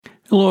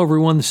Hello,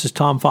 everyone. This is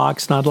Tom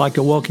Fox, and I'd like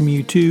to welcome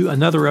you to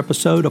another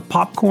episode of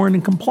Popcorn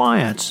and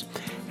Compliance,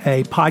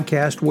 a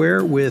podcast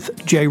where,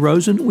 with Jay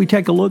Rosen, we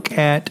take a look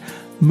at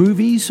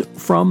movies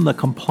from the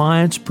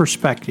compliance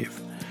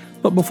perspective.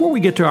 But before we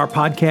get to our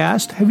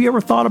podcast, have you ever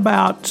thought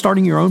about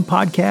starting your own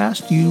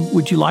podcast?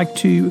 Would you like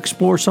to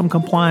explore some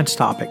compliance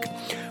topic?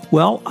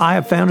 Well, I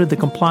have founded the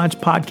Compliance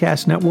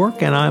Podcast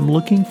Network, and I'm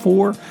looking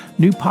for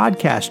new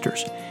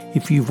podcasters.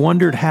 If you've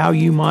wondered how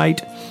you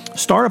might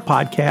start a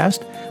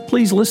podcast,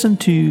 please listen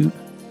to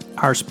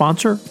our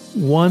sponsor,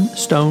 One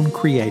Stone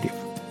Creative.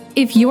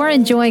 If you are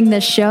enjoying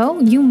this show,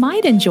 you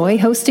might enjoy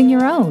hosting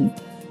your own.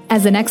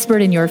 As an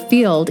expert in your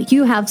field,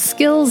 you have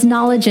skills,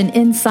 knowledge, and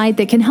insight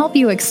that can help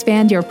you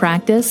expand your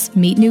practice,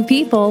 meet new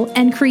people,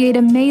 and create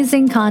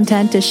amazing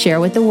content to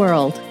share with the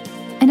world.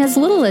 In as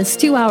little as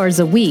 2 hours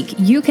a week,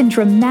 you can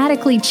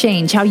dramatically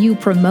change how you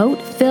promote,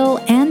 fill,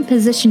 and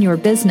position your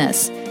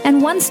business.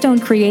 And One Stone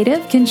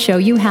Creative can show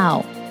you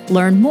how.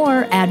 Learn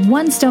more at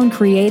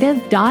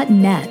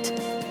onestonecreative.net.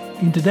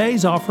 In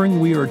today's offering,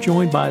 we are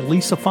joined by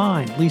Lisa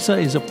Fine. Lisa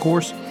is, of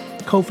course,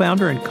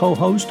 co-founder and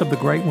co-host of the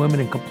Great Women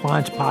in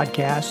Compliance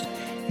podcast.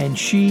 And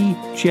she,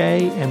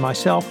 Jay, and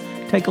myself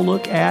take a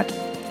look at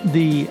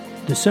the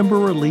December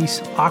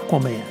release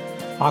Aquaman.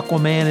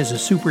 Aquaman is a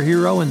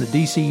superhero in the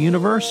DC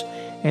universe,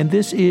 and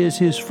this is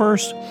his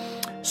first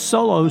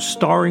solo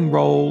starring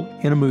role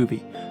in a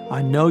movie.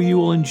 I know you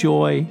will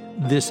enjoy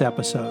this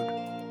episode.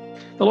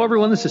 Hello,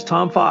 everyone. This is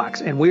Tom Fox,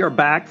 and we are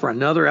back for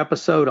another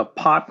episode of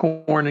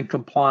Popcorn and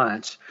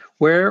Compliance,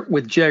 where,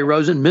 with Jay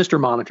Rosen, Mr.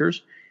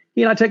 Monitors,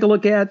 he and I take a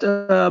look at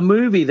a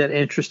movie that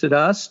interested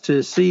us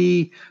to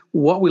see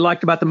what we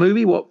liked about the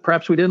movie, what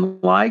perhaps we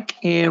didn't like,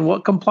 and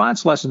what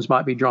compliance lessons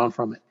might be drawn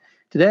from it.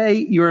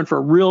 Today, you're in for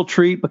a real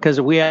treat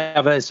because we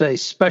have as a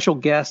special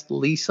guest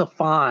Lisa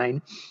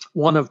Fine,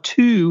 one of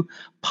two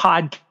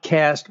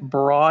podcast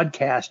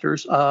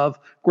broadcasters of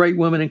Great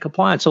Women in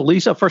Compliance. So,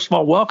 Lisa, first of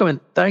all, welcome,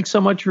 and thanks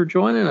so much for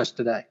joining us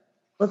today.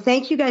 Well,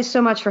 thank you guys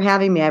so much for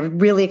having me. I'm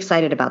really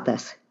excited about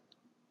this.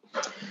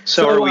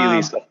 So are we,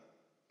 Lisa.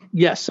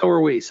 Yes, so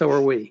are we.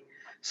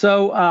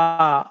 So,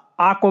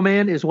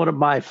 Aquaman is one of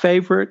my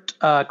favorite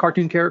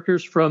cartoon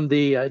characters from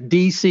the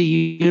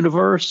DC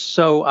universe.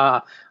 So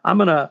I'm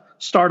going to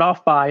start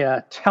off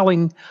by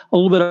telling a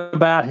little bit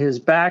about his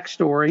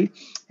backstory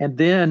and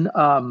then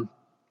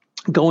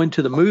go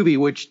into the movie,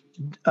 which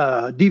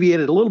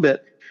deviated a little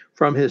bit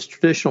from his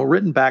traditional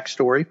written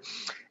backstory.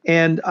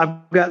 And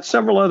I've got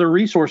several other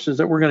resources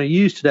that we're going to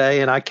use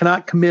today, and I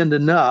cannot commend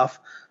enough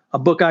a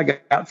book I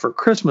got for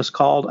Christmas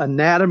called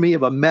Anatomy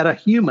of a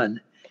Metahuman.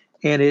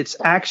 And it's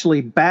actually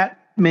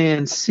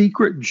Batman's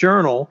secret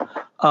journal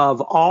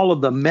of all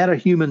of the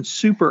metahuman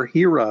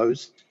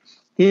superheroes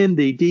in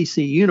the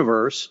DC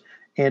universe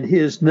and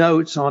his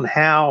notes on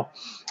how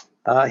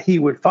he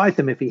would fight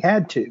them if he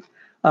had to.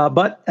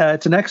 But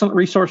it's an excellent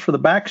resource for the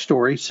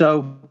backstory.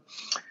 So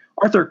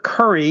Arthur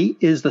Curry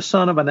is the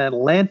son of an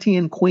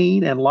Atlantean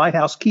queen and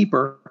lighthouse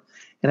keeper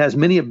and has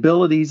many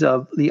abilities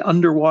of the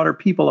underwater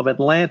people of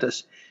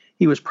Atlantis.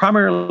 He was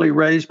primarily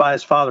raised by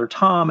his father,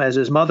 Tom, as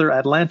his mother,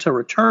 Atlanta,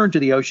 returned to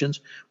the oceans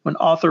when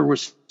Arthur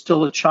was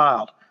still a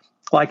child.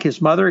 Like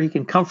his mother, he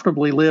can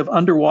comfortably live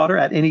underwater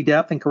at any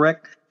depth and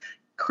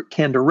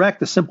can direct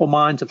the simple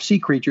minds of sea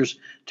creatures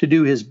to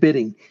do his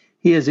bidding.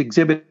 He has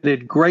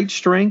exhibited great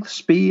strength,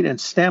 speed,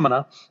 and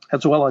stamina,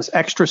 as well as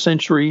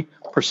extrasensory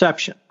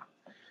perception.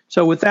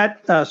 So with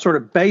that sort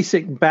of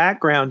basic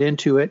background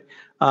into it,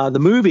 the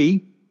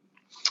movie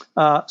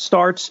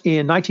starts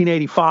in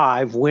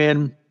 1985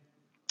 when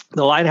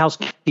the lighthouse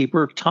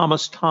keeper,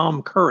 Thomas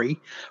Tom Curry,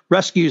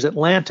 rescues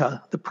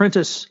Atlanta, the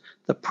princess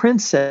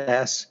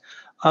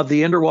of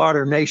the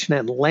underwater nation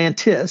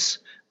Atlantis,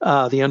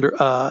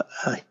 the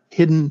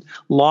hidden,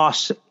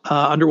 lost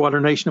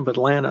underwater nation of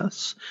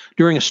Atlantis,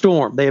 during a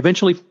storm. They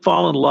eventually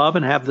fall in love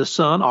and have the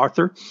son,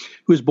 Arthur,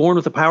 who is born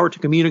with the power to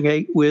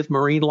communicate with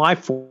marine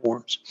life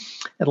forms.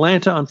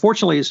 Atlanta,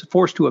 unfortunately, is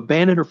forced to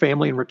abandon her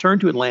family and return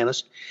to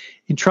Atlantis,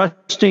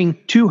 entrusting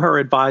to her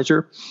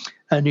advisor,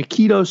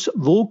 Nikitos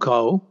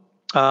Vulko,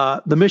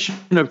 the mission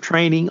of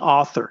training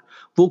Arthur.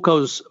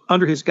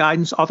 Under his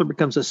guidance, Arthur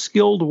becomes a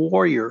skilled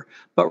warrior,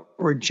 but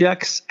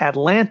rejects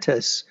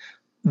Atlantis,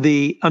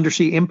 the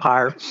undersea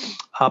empire,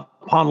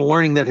 upon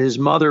learning that his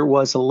mother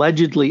was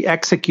allegedly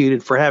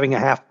executed for having a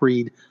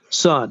half-breed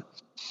son.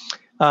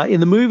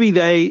 In the movie,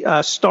 they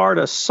start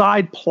a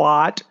side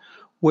plot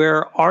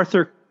where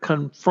Arthur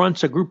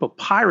confronts a group of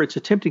pirates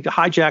attempting to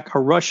hijack a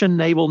Russian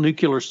naval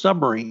nuclear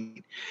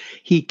submarine.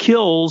 He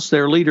kills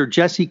their leader,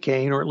 Jesse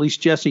Kane, or at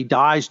least Jesse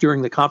dies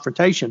during the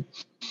confrontation.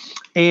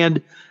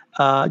 And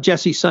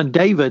Jesse's son,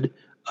 David,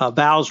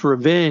 vows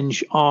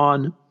revenge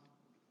on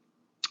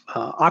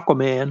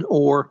Aquaman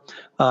or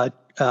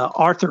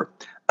Arthur.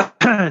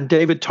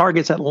 David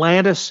targets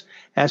Atlantis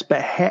at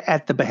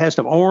the behest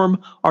of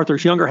Orm,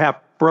 Arthur's younger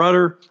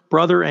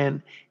half-brother,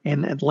 and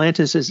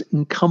Atlantis'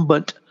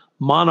 incumbent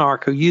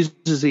monarch, who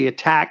uses the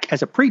attack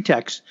as a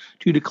pretext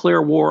to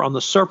declare war on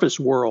the surface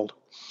world.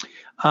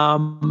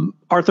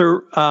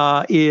 Arthur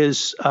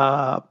is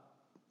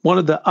one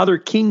of the other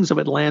kings of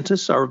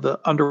Atlantis, or the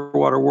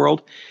underwater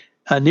world,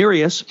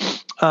 Nereus,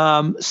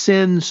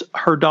 sends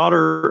her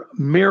daughter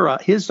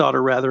his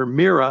daughter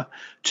Mira,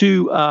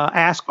 to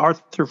ask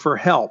Arthur for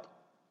help.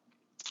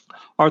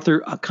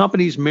 Arthur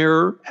accompanies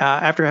Mira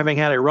after having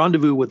had a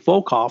rendezvous with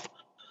Volko,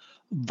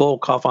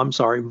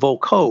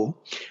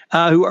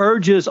 who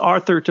urges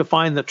Arthur to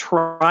find the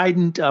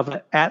Trident of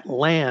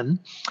Atlan,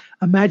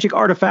 a magic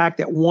artifact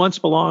that once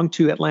belonged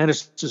to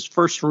Atlantis'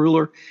 first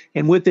ruler,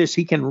 and with this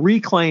he can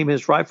reclaim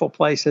his rightful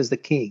place as the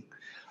king.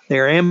 They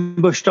are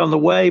ambushed on the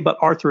way, but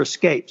Arthur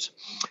escapes.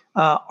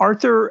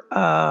 Arthur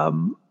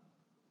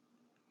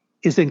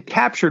is then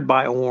captured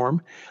by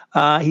Orm.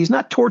 He's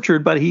not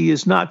tortured, but he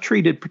is not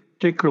treated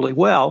particularly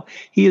well.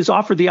 He is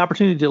offered the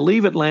opportunity to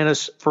leave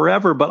Atlantis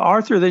forever, but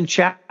Arthur then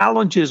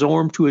challenges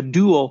Orm to a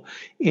duel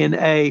in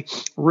a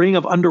ring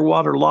of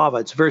underwater lava.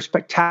 It's a very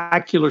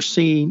spectacular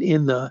scene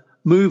in the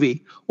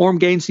movie. Orm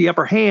gains the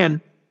upper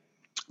hand,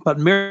 but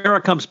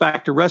Mira comes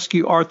back to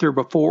rescue Arthur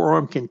before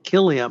Orm can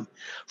kill him.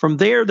 From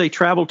there, they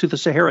travel to the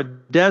Sahara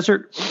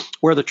Desert,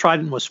 where the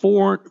Trident was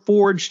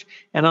forged,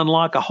 and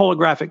unlock a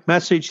holographic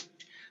message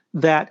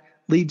that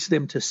leads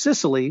them to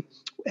Sicily.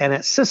 And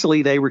at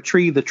Sicily, they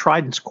retrieve the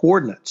Trident's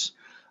coordinates.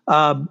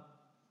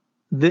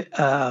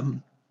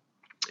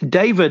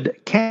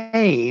 David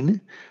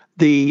Kane,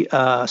 the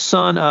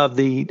son of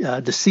the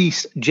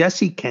deceased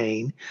Jesse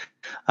Kane,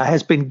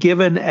 has been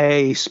given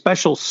a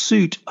special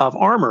suit of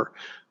armor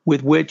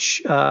with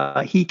which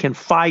he can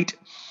fight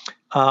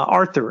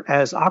Arthur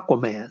as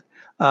Aquaman.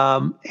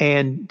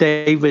 And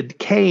David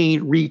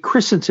Kane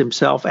rechrists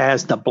himself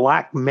as the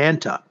Black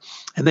Manta.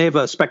 And they have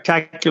a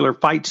spectacular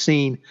fight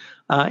scene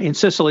in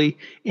Sicily,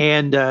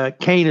 and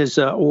Kane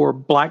or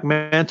Black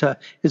Manta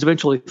is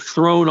eventually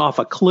thrown off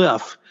a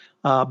cliff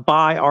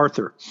by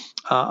Arthur.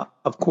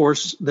 Of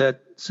course,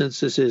 that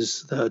since this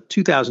is the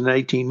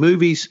 2018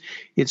 movies,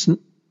 it's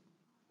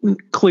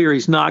clear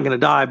he's not going to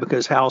die,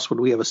 because how else would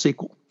we have a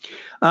sequel?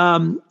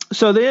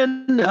 So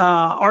then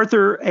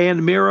Arthur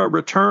and Mira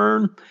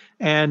return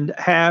and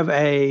have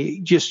a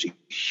just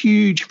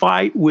huge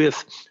fight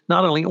with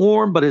not only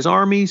Orm, but his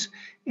armies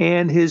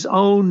and his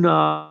own.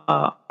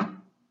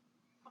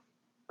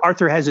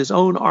 Arthur has his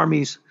own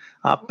armies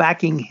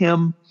backing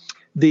him.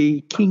 The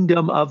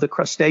kingdom of the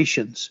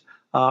crustaceans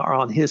are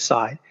on his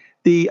side.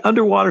 The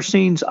underwater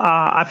scenes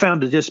I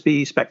found to just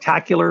be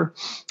spectacular.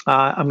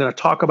 I'm going to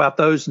talk about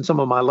those and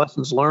some of my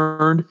lessons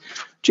learned.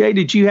 Jay,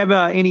 did you have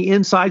any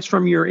insights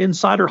from your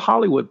insider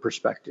Hollywood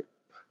perspective?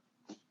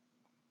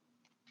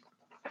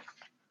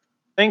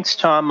 Thanks,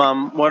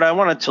 Tom. What I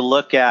wanted to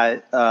look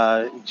at,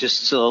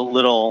 just a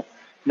little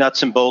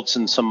nuts and bolts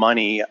and some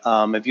money.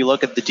 If you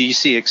look at the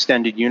DC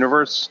Extended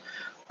Universe,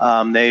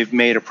 they've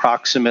made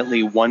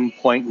approximately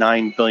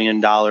 $1.9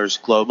 billion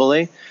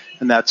globally,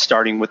 and that's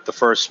starting with the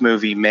first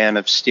movie, Man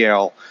of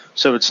Steel.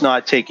 So it's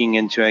not taking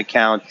into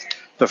account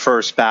the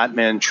first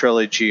Batman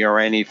trilogy or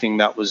anything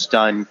that was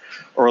done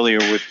earlier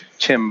with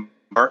Tim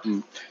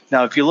Burton.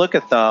 Now, if you look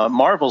at the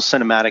Marvel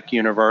Cinematic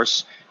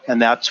Universe,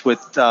 and that's with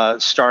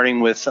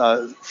starting with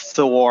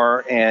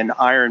Thor and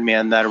Iron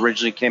Man that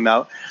originally came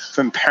out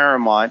from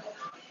Paramount,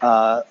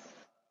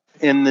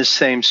 in the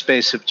same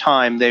space of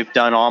time, they've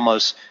done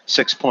almost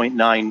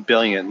 $6.9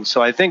 billion.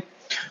 So I think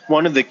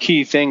one of the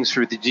key things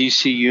for the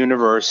DC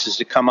universe is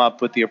to come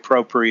up with the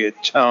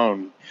appropriate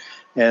tone.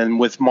 And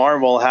with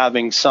Marvel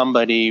having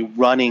somebody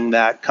running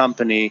that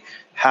company,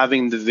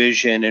 having the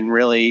vision and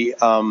really,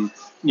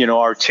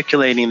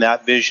 articulating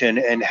that vision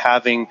and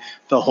having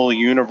the whole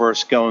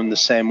universe going the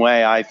same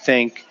way, I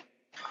think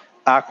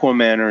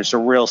Aquaman is a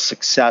real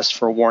success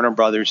for Warner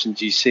Brothers and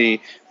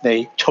DC.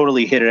 They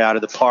totally hit it out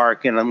of the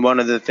park. And one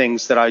of the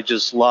things that I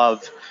just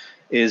love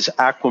is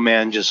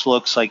Aquaman just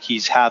looks like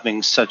he's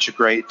having such a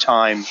great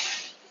time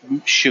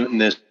shooting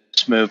this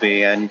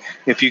movie. And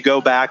if you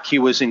go back, he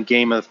was in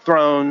Game of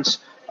Thrones.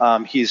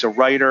 He's a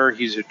writer,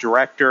 he's a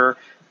director.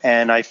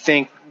 And I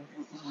think,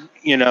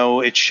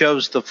 it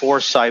shows the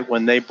foresight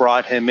when they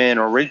brought him in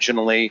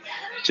originally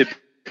to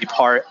be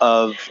part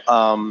of,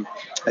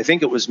 I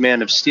think it was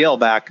Man of Steel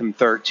back in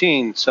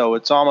 2013. So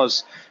it's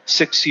almost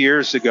 6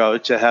 years ago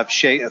to have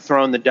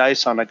thrown the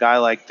dice on a guy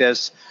like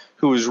this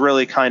who was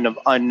really kind of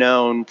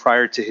unknown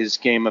prior to his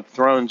Game of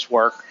Thrones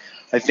work.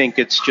 I think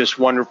it's just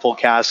wonderful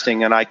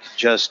casting, and I could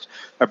just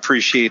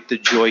appreciate the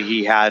joy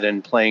he had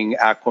in playing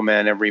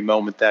Aquaman every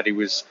moment that he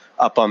was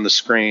up on the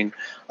screen.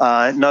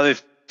 Another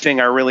thing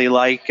I really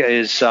like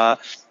is,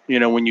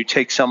 when you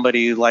take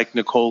somebody like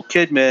Nicole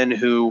Kidman,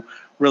 who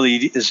really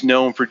is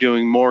known for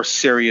doing more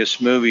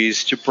serious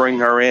movies, to bring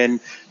her in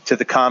to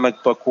the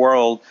comic book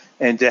world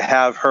and to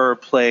have her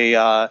play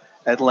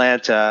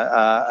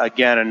Atlanta,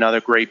 again, another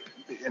great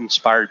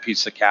inspired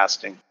piece of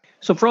casting.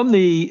 So from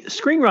the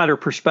screenwriter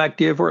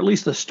perspective, or at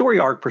least the story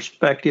arc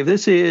perspective,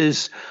 this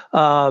is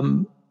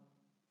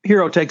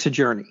Hero Takes a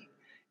Journey.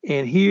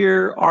 And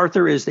here,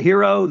 Arthur is the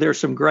hero. There's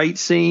some great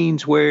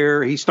scenes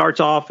where he starts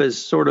off as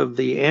sort of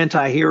the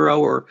anti-hero,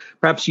 or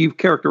perhaps you've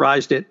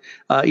characterized it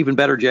even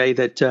better, Jay,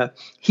 that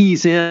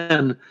he's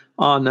in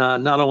on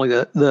not only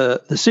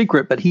the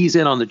secret, but he's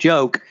in on the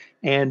joke.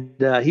 And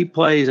he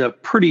plays a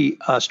pretty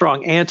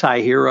strong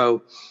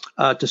anti-hero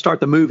to start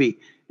the movie,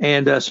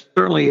 and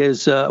certainly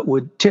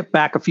would tip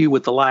back a few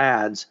with the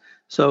lads.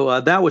 So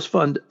that was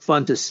fun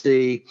to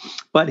see.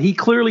 But he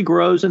clearly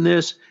grows in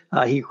this.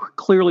 He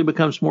clearly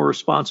becomes more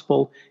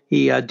responsible.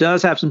 He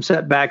does have some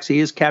setbacks. He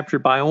is captured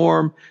by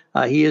Orm.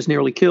 He is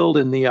nearly killed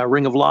in the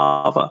Ring of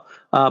Lava,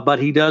 but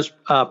he does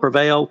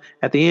prevail.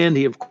 At the end,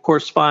 he, of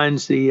course,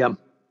 finds the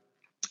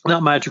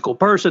not magical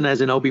person,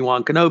 as in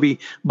Obi-Wan Kenobi,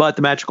 but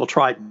the magical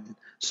trident.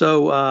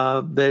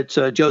 So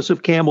that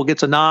Joseph Campbell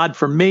gets a nod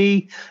from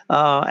me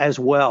as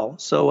well.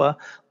 So,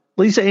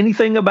 Lisa,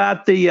 anything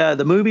about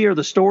the movie or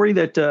the story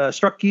that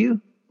struck you?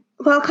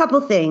 Well, a couple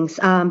things.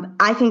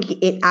 I think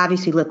it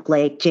obviously looked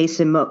like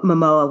Jason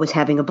Momoa was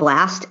having a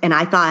blast, and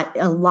I thought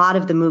a lot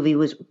of the movie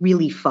was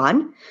really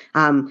fun.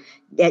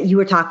 You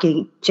were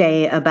talking,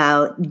 Jay,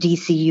 about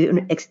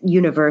DC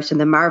Universe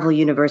and the Marvel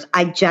Universe.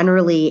 I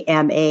generally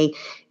am a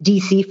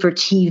DC for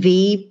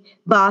TV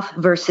buff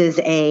versus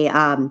a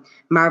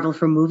Marvel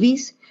for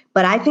movies,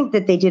 but I think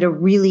that they did a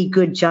really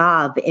good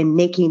job in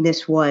making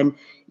this one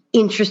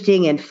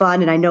interesting and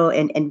fun, and I know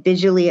and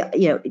visually,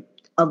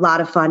 a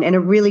lot of fun and a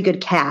really good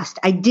cast.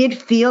 I did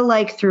feel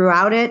like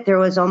throughout it there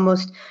was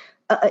almost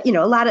a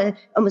lot of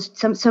almost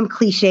some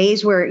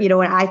cliches where,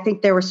 when I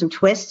think there were some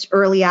twists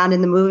early on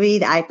in the movie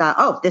that I thought,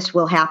 oh, this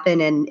will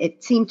happen, and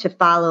it seemed to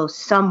follow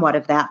somewhat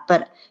of that.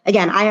 But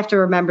again, I have to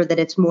remember that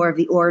it's more of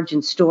the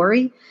origin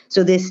story.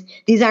 So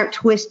these aren't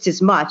twists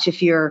as much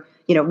if you're,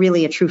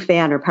 really a true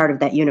fan or part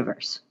of that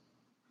universe.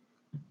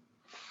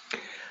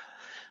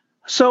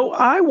 So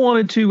I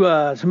wanted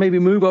to maybe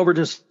move over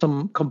to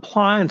some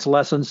compliance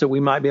lessons that we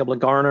might be able to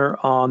garner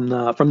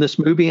on from this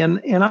movie,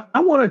 and I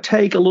want to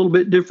take a little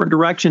bit different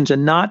directions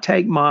and not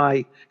take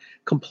my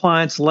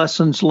compliance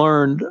lessons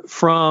learned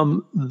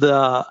from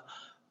the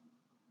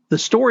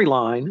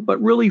storyline, but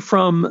really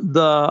from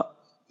the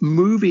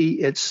movie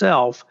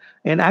itself,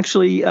 and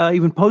actually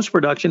even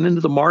post-production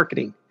into the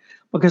marketing,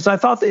 because I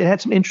thought that it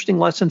had some interesting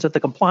lessons that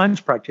the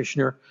compliance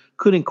practitioner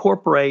could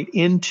incorporate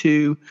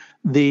into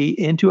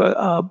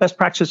a best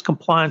practice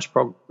compliance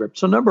program.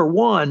 So number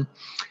one,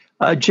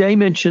 Jay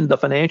mentioned the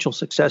financial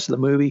success of the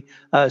movie.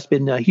 It's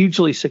been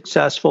hugely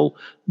successful,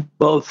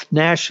 both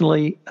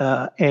nationally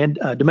and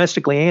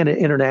domestically and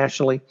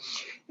internationally.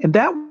 And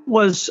that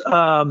was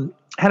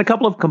had a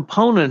couple of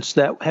components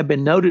that have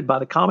been noted by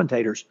the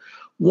commentators.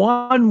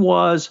 One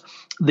was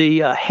the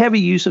heavy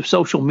use of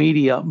social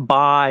media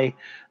by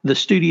the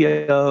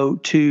studio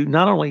to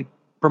not only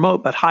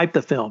promote but hype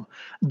the film.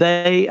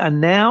 They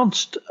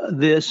announced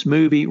this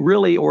movie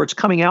really, or its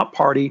coming out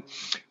party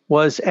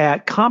was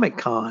at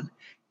Comic-Con.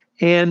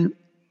 And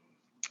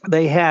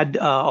they had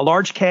a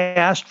large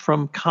cast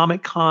from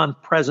Comic-Con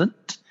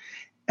present.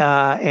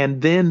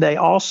 And then they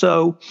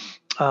also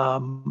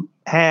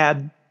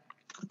had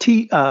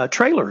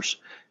trailers,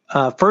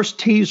 first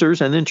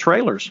teasers and then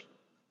trailers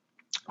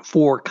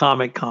for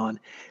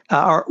Comic-Con.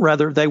 Or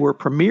rather, they were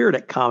premiered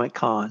at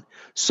Comic-Con.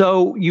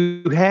 So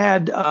you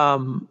had,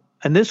 and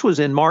this was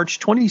in March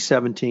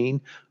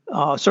 2017,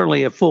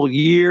 certainly a full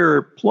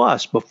year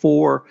plus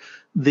before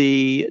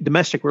the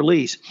domestic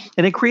release.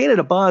 And it created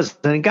a buzz,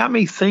 and it got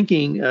me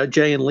thinking,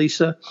 Jay and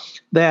Lisa,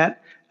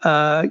 that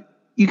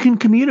you can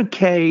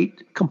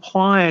communicate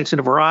compliance in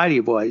a variety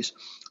of ways.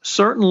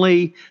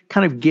 Certainly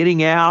kind of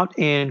getting out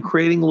and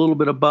creating a little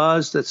bit of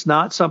buzz. That's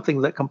not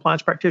something that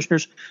compliance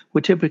practitioners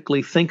would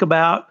typically think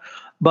about.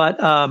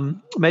 But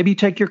maybe you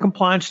take your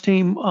compliance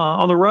team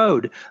on the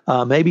road.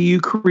 Maybe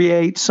you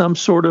create some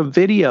sort of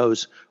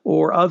videos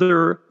or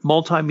other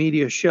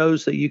multimedia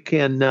shows that you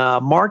can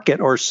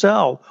market or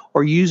sell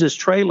or use as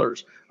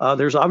trailers.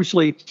 There's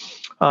obviously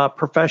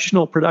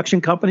professional production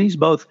companies,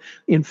 both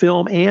in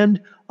film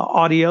and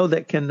audio,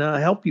 that can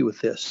help you with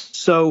this.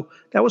 So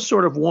that was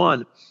sort of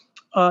one.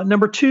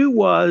 Number two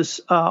was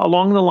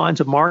along the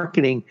lines of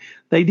marketing.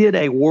 They did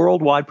a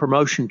worldwide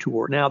promotion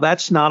tour. Now,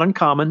 that's not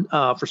uncommon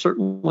for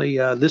certainly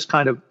this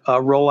kind of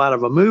rollout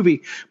of a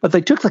movie, but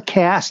they took the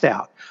cast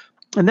out.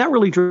 And that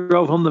really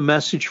drove home the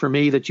message for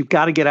me that you've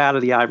got to get out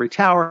of the ivory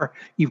tower.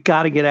 You've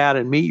got to get out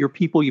and meet your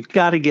people. You've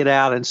got to get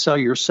out and sell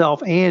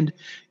yourself and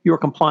your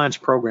compliance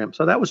program.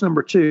 So that was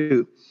number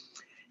two.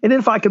 And then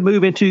if I could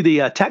move into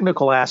the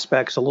technical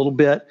aspects a little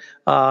bit,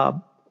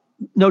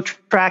 no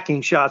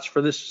tracking shots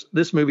for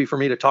this movie for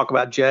me to talk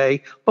about,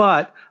 Jay,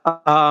 but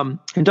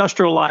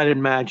Industrial Light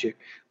and Magic,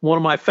 one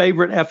of my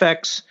favorite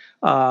FX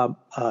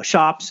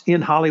shops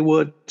in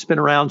Hollywood. It's been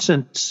around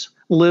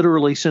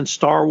literally since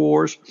Star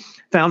Wars,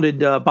 founded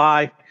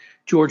by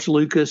George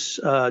Lucas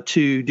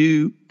to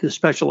do the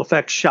special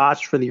effects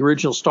shots for the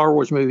original Star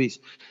Wars movies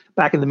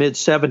back in the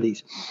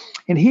mid-'70s.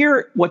 And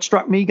here, what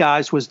struck me,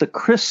 guys, was the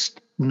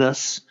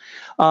crispness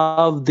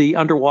of the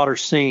underwater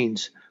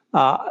scenes.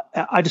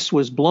 I just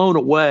was blown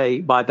away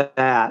by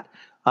that.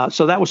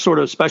 So that was sort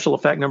of special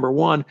effect number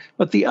one.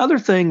 But the other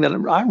thing that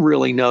I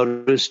really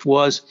noticed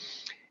was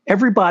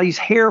everybody's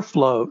hair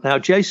flow. Now,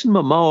 Jason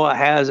Momoa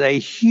has a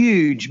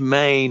huge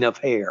mane of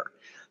hair.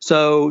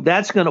 So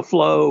that's going to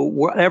flow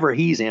wherever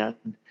he's in.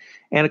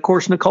 And of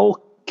course,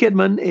 Nicole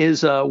Kidman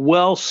is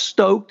well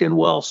stoked and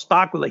well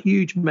stocked with a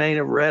huge mane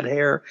of red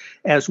hair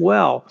as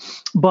well.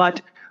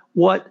 But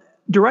what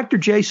director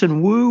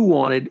Jason Wu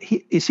wanted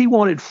he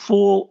wanted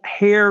full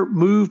hair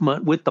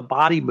movement with the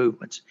body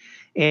movements.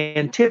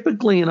 And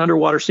typically in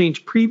underwater scenes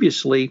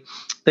previously,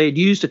 they had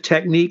used a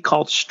technique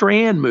called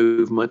strand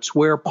movements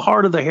where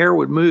part of the hair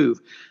would move.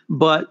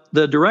 But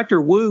the director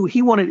Wu,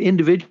 he wanted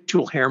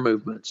individual hair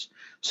movements.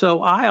 So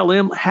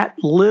ILM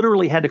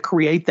literally had to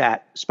create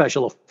that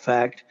special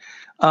effect,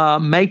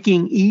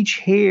 making each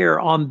hair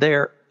on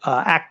their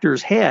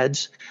actors'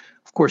 heads,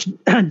 of course,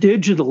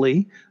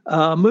 digitally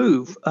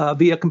move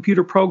via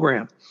computer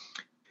program.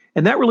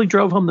 And that really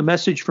drove home the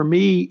message for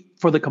me,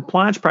 for the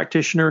compliance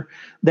practitioner,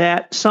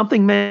 that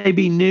something may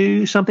be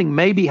new, something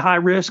may be high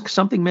risk,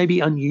 something may be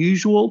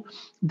unusual.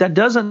 That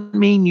doesn't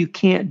mean you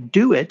can't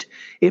do it.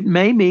 It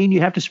may mean you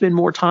have to spend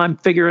more time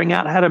figuring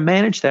out how to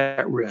manage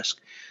that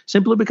risk.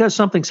 Simply because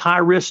something's high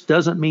risk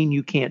doesn't mean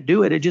you can't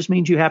do it. It just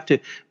means you have to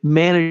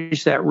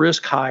manage that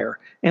risk higher.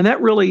 And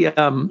that really,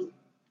 I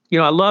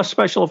love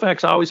special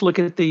effects. I always look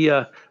at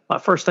the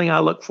first thing I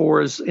look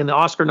for is in the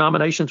Oscar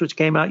nominations, which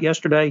came out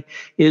yesterday,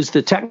 is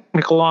the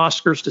technical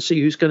Oscars to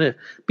see who's going to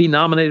be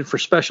nominated for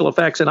special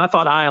effects. And I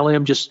thought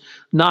ILM just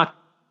knocked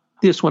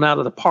this one out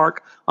of the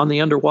park on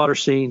the underwater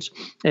scenes.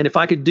 And if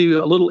I could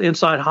do a little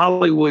inside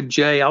Hollywood,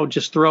 Jay, I would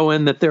just throw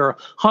in that there are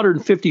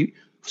 450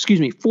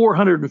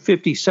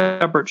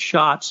 separate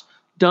shots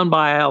done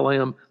by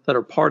ILM that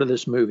are part of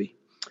this movie.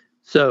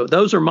 So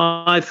those are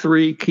my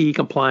three key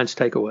compliance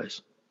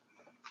takeaways.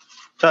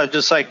 So I'd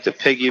just like to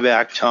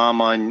piggyback, Tom,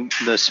 on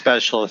the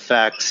special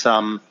effects.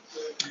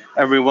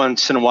 Every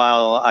once in a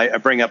while, I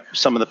bring up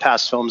some of the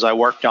past films I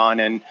worked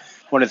on, and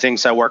one of the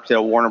things I worked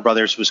at Warner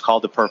Brothers was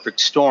called The Perfect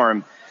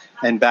Storm.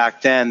 And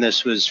back then,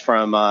 this was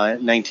from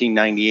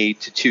 1998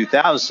 to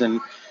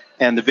 2000,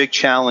 and the big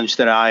challenge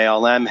that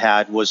ILM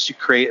had was to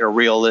create a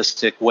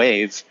realistic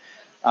wave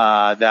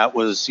that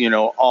was,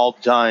 all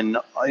done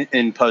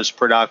in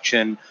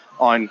post-production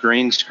on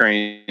green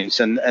screens.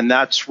 And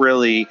that's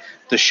really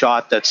the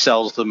shot that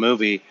sells the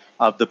movie,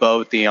 of the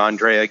boat, the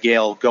Andrea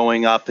Gale,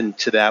 going up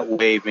into that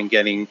wave and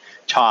getting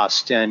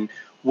tossed. And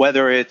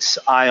whether it's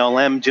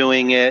ILM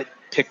doing it,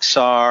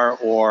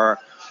 Pixar, or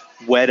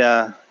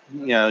Weta,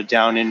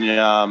 down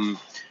in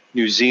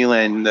New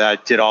Zealand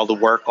that did all the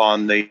work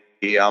on the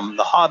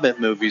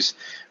Hobbit movies,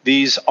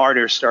 these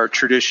artists are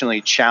traditionally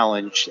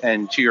challenged.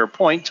 And to your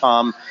point,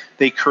 Tom,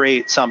 they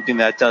create something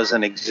that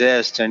doesn't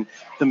exist. And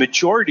the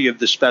majority of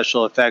the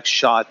special effects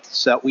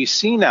shots that we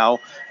see now,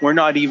 we're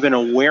not even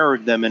aware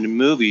of them in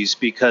movies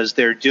because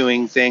they're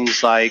doing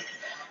things like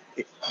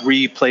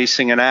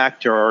replacing an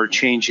actor or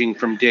changing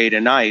from day to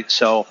night.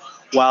 So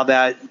while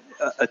that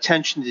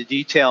attention to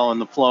detail and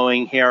the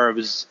flowing hair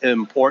is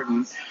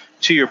important,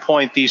 to your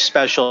point, these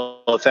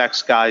special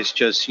effects guys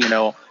just,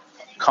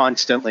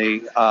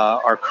 constantly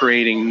are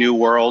creating new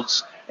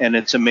worlds, and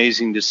it's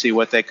amazing to see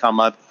what they come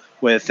up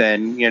with.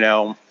 And,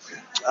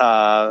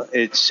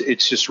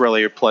 it's just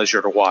really a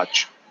pleasure to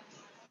watch.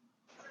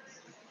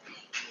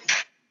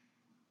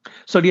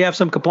 So do you have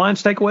some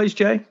compliance takeaways,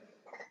 Jay?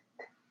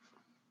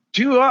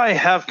 Do I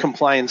have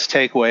compliance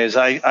takeaways?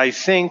 I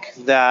think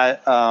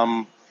that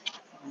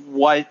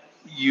what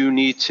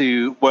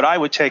I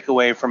would take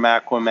away from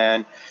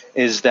Aquaman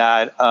is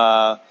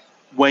that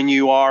when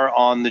you are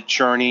on the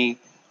journey,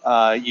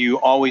 you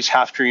always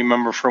have to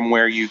remember from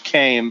where you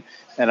came.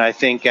 And I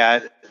think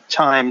at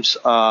times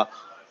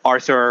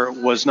Arthur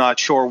was not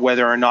sure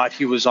whether or not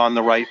he was on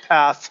the right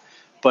path,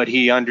 but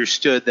he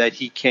understood that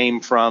he came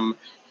from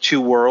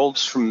two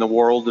worlds, from the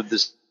world of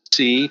the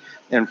sea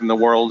and from the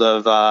world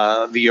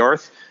of the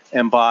earth.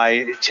 And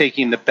by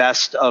taking the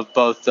best of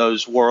both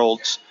those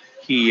worlds,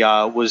 he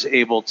was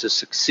able to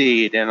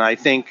succeed. And I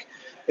think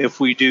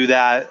if we do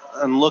that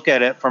and look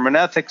at it from an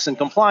ethics and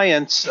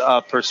compliance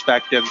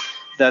perspective,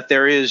 that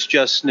there is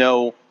just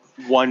no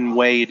one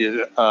way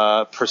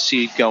to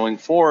proceed going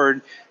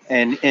forward.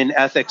 And in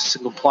ethics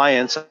and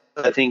compliance,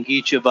 I think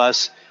each of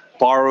us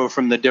borrow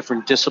from the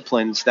different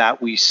disciplines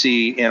that we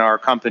see in our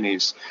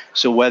companies.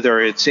 So whether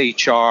it's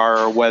HR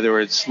or whether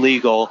it's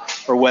legal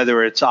or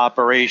whether it's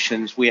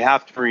operations, we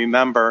have to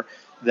remember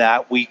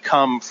that we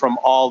come from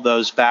all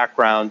those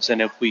backgrounds.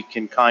 And if we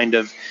can kind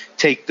of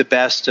take the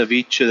best of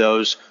each of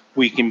those,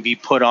 we can be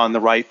put on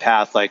the right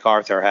path like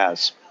Arthur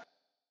has.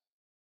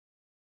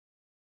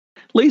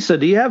 Lisa,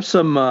 do you have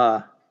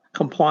some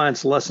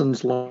compliance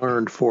lessons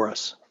learned for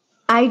us?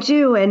 I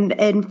do.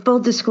 And full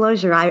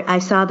disclosure, I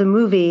saw the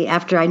movie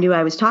after I knew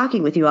I was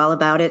talking with you all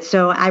about it.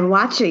 So I'm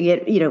watching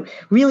it,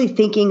 really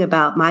thinking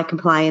about my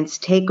compliance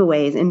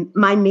takeaways. And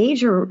my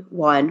major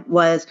one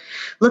was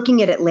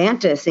looking at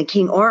Atlantis and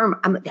King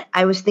Orm.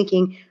 I was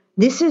thinking,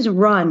 this is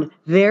run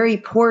very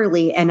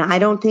poorly, and I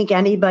don't think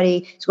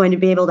anybody is going to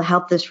be able to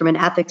help this from an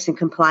ethics and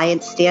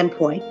compliance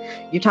standpoint.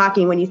 You're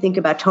talking, when you think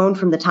about tone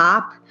from the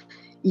top,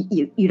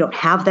 you don't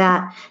have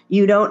that.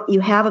 You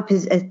have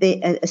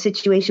a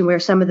situation where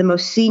some of the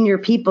most senior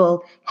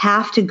people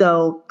have to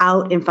go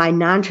out and find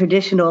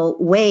non-traditional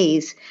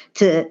ways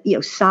to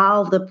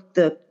solve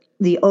the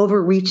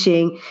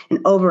overreaching and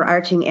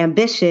overarching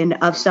ambition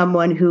of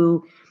someone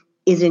who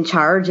is in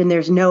charge, and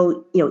there's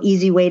no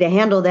easy way to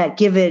handle that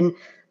given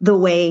the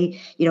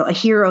way a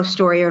hero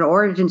story or an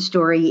origin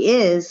story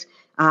is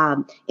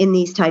in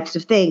these types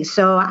of things.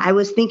 So I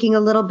was thinking a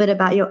little bit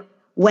about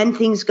when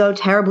things go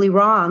terribly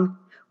wrong,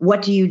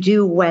 what do you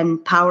do when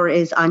power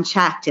is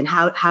unchecked, and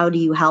how do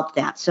you help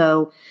that?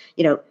 So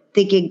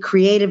thinking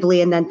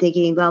creatively, and then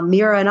thinking, well,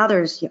 Mira and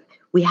others,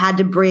 we had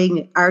to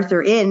bring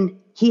Arthur in.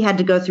 He had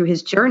to go through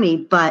his journey,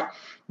 but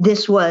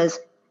this was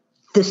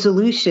the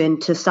solution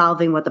to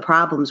solving what the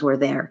problems were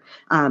there.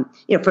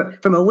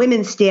 From a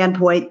women's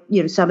standpoint,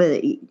 you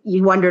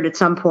wondered at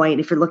some point,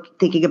 if you're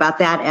thinking about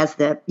that as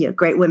the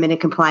Great Women in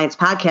Compliance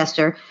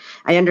podcaster,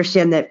 I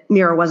understand that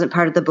Mira wasn't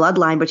part of the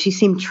bloodline, but she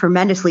seemed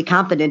tremendously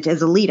competent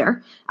as a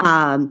leader.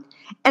 And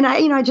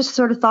I just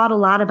sort of thought a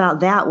lot about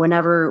that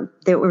whenever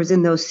there was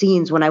in those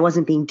scenes when I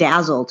wasn't being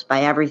dazzled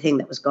by everything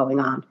that was going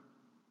on.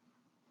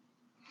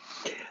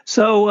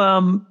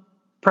 So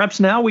perhaps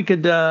now we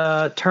could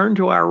turn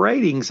to our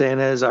ratings. And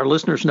as our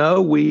listeners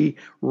know, we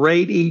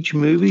rate each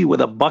movie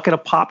with a bucket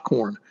of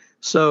popcorn.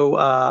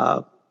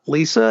 So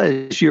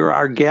Lisa, as you're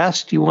our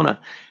guest, you want to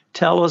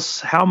tell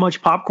us how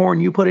much popcorn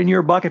you put in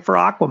your bucket for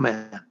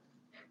Aquaman?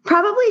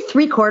 Probably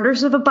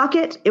 3/4 of a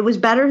bucket. It was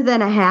better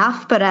than a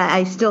half, but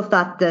I still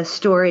thought the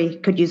story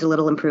could use a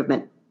little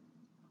improvement.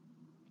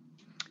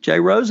 Jay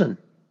Rosen.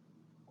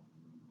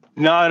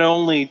 Not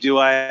only do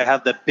I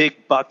have the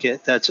big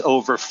bucket that's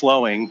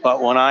overflowing,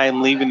 but when I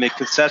am leaving the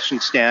concession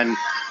stand,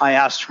 I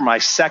asked for my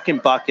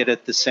second bucket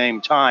at the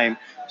same time,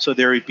 so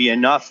there would be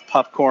enough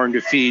popcorn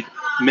to feed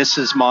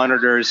Mrs.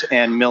 Monitors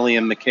and Millie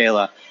and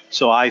Michaela.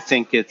 So I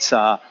think it's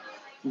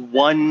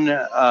one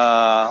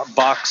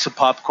box of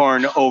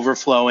popcorn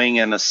overflowing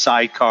and a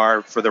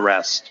sidecar for the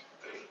rest.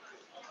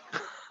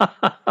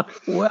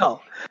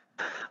 Well,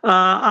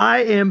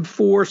 I am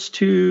forced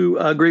to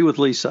agree with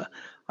Lisa.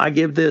 I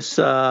give this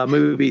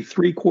movie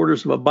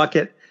 3/4 of a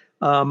bucket.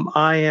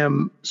 I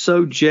am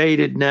so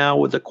jaded now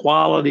with the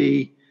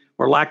quality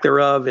or lack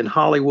thereof in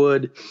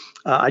Hollywood.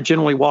 I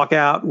generally walk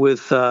out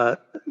with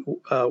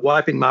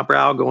wiping my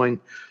brow going,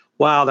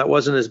 wow, that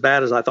wasn't as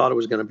bad as I thought it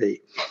was going to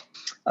be.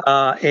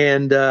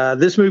 And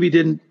this movie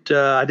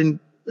I didn't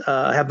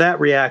have that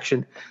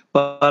reaction,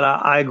 but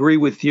I agree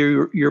with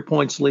your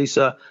points,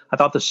 Lisa. I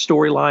thought the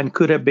storyline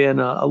could have been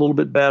a little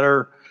bit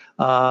better.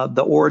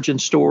 The origin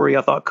story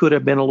I thought could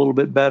have been a little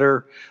bit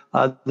better.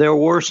 There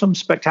were some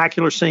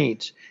spectacular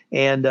scenes,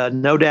 and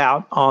no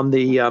doubt on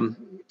the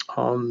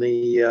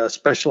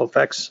special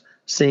effects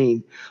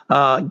scene.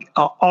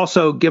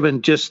 Also,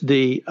 given just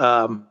the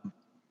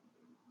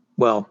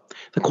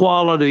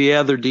quality of the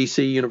other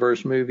DC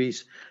Universe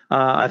movies,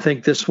 I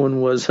think this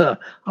one was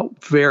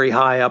very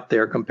high up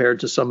there compared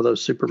to some of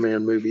those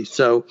Superman movies.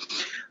 So,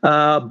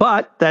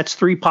 but that's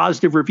 3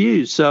 positive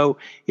reviews. So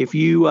if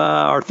you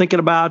are thinking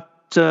about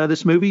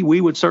this movie, we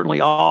would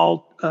certainly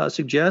all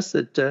suggest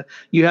that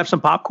you have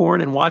some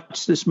popcorn and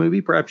watch this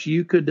movie. Perhaps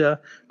you could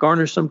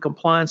garner some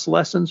compliance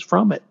lessons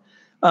from it.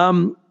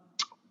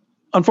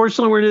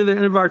 Unfortunately, we're near the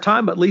end of our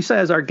time, but Lisa,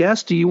 as our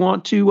guest, do you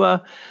want to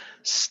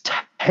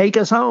take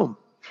us home?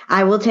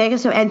 I will take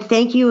us home. And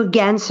thank you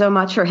again so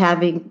much for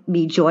having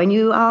me join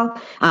you all.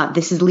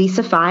 This is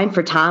Lisa Fine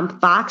for Tom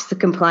Fox, the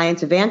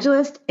Compliance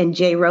Evangelist, and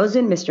Jay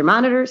Rosen, Mr.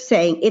 Monitor,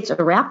 saying it's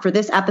a wrap for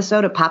this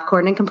episode of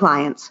Popcorn and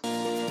Compliance.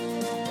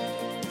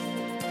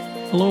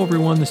 Hello,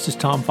 everyone. This is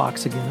Tom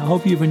Fox again. I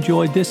hope you've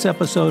enjoyed this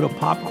episode of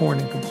Popcorn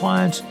and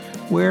Compliance,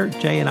 where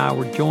Jay and I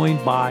were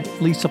joined by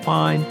Lisa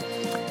Fine,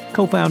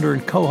 co-founder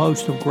and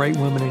co-host of Great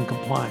Women in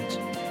Compliance.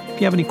 If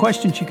you have any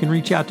questions, you can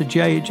reach out to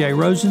Jay at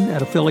jrosen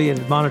at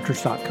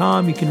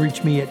affiliatedmonitors.com. You can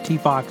reach me at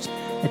tfox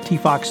at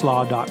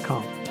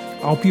tfoxlaw.com.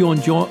 I hope you'll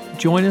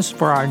join us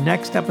for our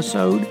next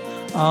episode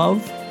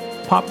of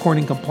Popcorn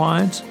and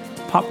Compliance.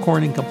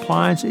 Popcorn and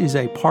Compliance is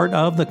a part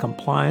of the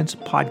Compliance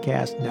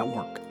Podcast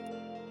Network.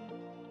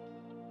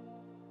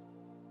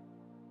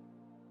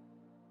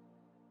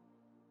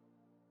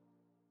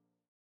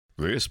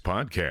 This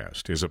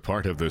podcast is a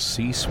part of the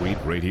C-Suite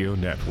Radio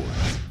Network.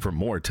 For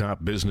more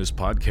top business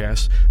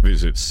podcasts,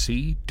 visit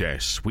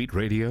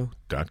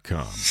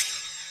c-suiteradio.com.